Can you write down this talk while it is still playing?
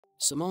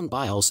Simone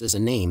Biles is a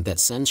name that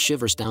sends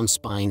shivers down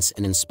spines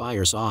and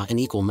inspires awe in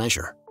equal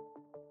measure.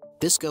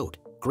 This GOAT,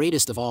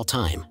 greatest of all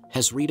time,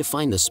 has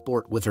redefined the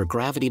sport with her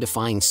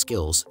gravity-defying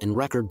skills and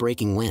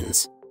record-breaking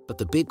wins. But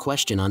the big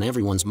question on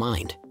everyone's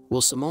mind,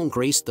 will Simone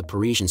grace the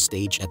Parisian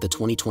stage at the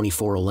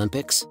 2024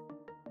 Olympics?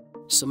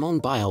 Simone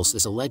Biles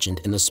is a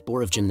legend in the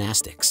sport of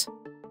gymnastics.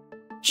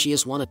 She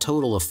has won a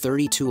total of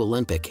 32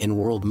 Olympic and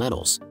world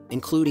medals,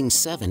 including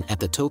 7 at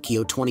the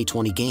Tokyo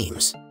 2020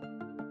 Games.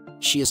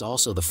 She is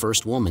also the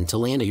first woman to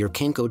land a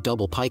Yurchenko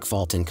double pike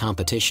vault in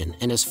competition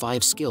and has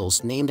 5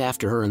 skills named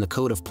after her in the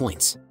code of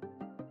points.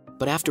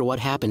 But after what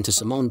happened to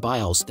Simone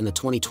Biles in the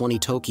 2020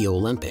 Tokyo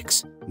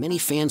Olympics, many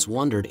fans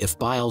wondered if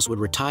Biles would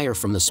retire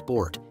from the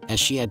sport, as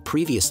she had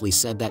previously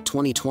said that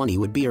 2020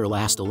 would be her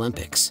last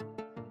Olympics.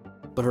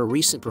 But her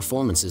recent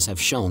performances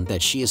have shown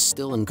that she is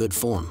still in good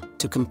form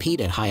to compete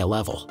at high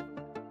level.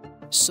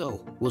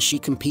 So, will she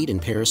compete in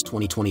Paris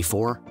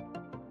 2024?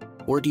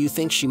 Or do you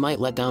think she might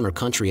let down her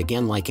country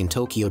again like in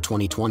Tokyo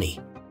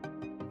 2020?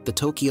 The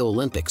Tokyo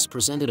Olympics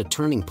presented a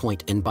turning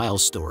point in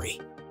Biles'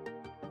 story.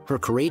 Her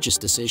courageous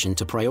decision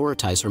to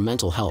prioritize her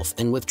mental health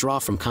and withdraw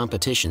from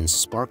competitions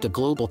sparked a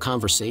global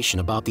conversation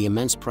about the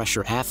immense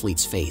pressure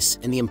athletes face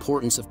and the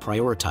importance of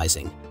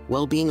prioritizing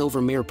well-being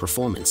over mere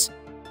performance.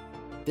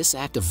 This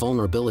act of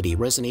vulnerability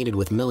resonated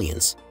with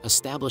millions,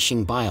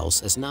 establishing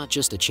Biles as not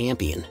just a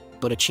champion,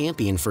 but a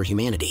champion for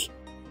humanity.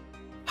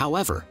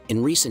 However,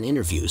 in recent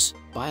interviews,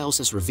 Biles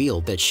has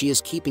revealed that she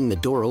is keeping the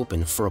door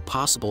open for a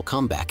possible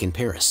comeback in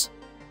Paris.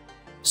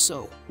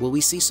 So, will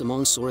we see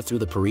Simone soar through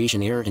the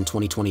Parisian air in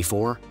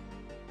 2024?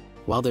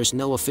 While there's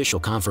no official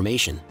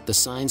confirmation, the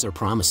signs are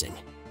promising.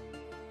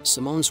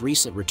 Simone's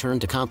recent return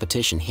to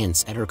competition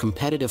hints at her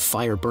competitive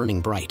fire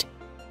burning bright.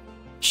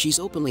 She's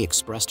openly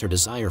expressed her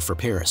desire for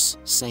Paris,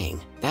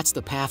 saying, "That's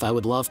the path I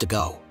would love to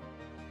go."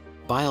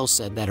 Biles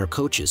said that her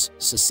coaches,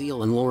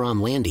 Cécile and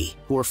Laurent Landy,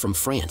 who are from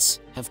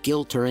France, have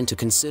guilted her into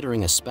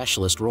considering a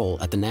specialist role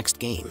at the next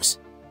Games.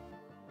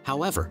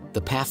 However, the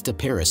path to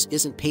Paris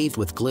isn't paved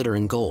with glitter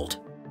and gold.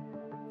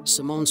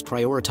 Simone's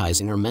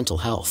prioritizing her mental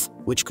health,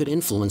 which could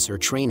influence her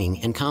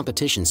training and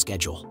competition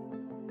schedule.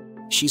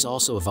 She's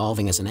also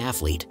evolving as an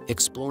athlete,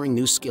 exploring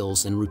new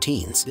skills and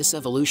routines. This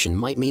evolution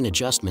might mean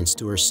adjustments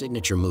to her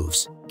signature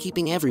moves,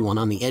 keeping everyone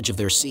on the edge of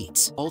their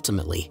seats.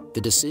 Ultimately,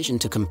 the decision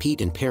to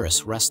compete in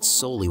Paris rests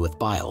solely with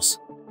Biles.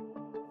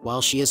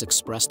 While she has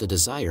expressed a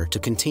desire to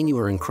continue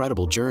her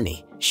incredible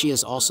journey, she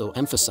has also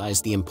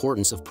emphasized the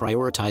importance of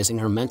prioritizing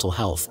her mental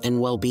health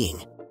and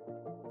well-being.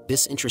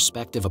 This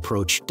introspective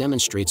approach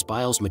demonstrates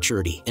Biles'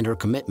 maturity and her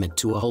commitment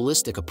to a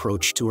holistic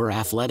approach to her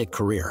athletic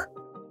career.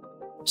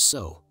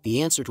 So,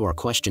 the answer to our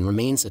question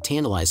remains a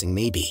tantalizing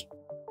maybe.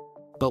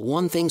 But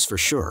one thing's for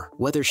sure,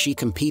 whether she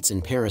competes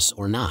in Paris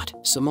or not,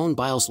 Simone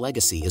Biles'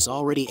 legacy is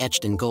already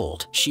etched in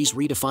gold. She's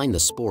redefined the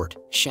sport,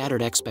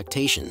 shattered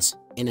expectations,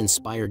 and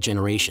inspired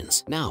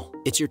generations. Now,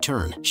 it's your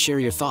turn. Share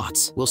your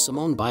thoughts. Will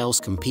Simone Biles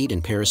compete in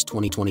Paris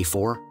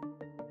 2024?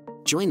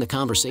 Join the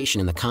conversation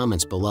in the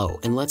comments below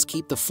and let's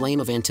keep the flame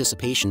of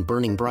anticipation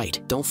burning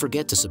bright. Don't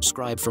forget to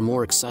subscribe for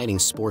more exciting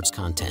sports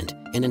content.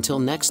 And until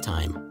next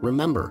time,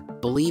 remember,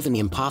 believe in the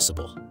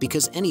impossible,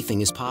 because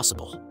anything is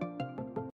possible.